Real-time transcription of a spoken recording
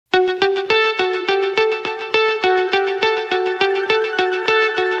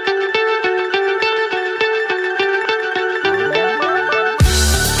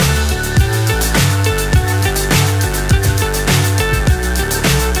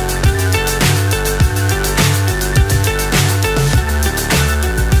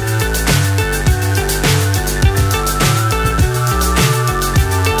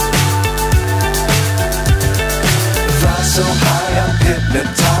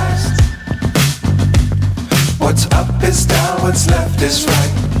what's left is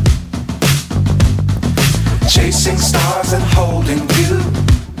right. Chasing stars and holding you.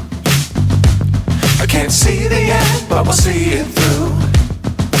 I can't see the end, but we'll see it through.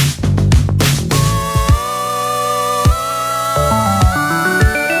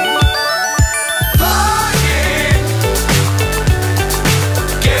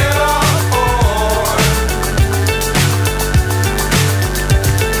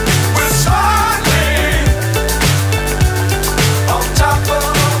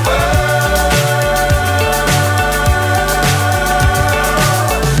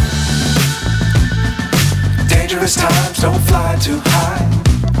 Times don't fly too high.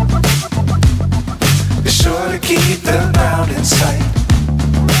 Be sure to keep the ground in sight.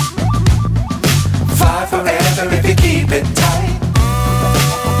 Fly forever if you keep it tight.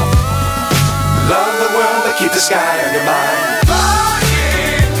 Love the world but keep the sky on your mind.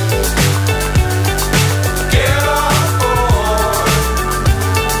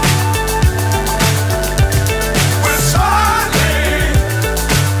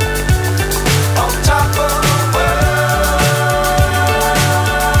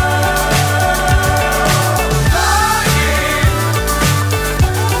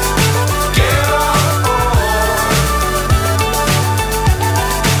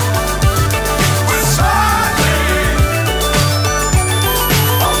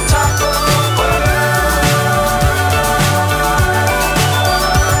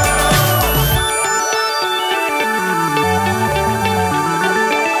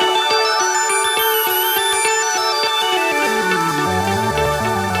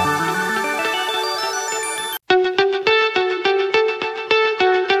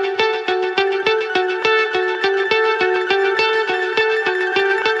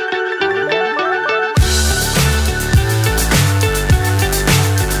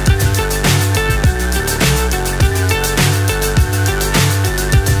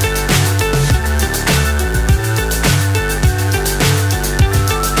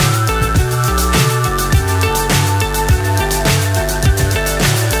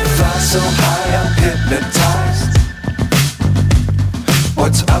 So high I'm hypnotized.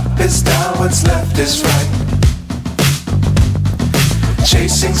 What's up is down, what's left is right.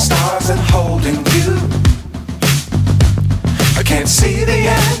 Chasing stars and holding you. I can't see the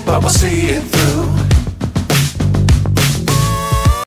end, but we'll see it through.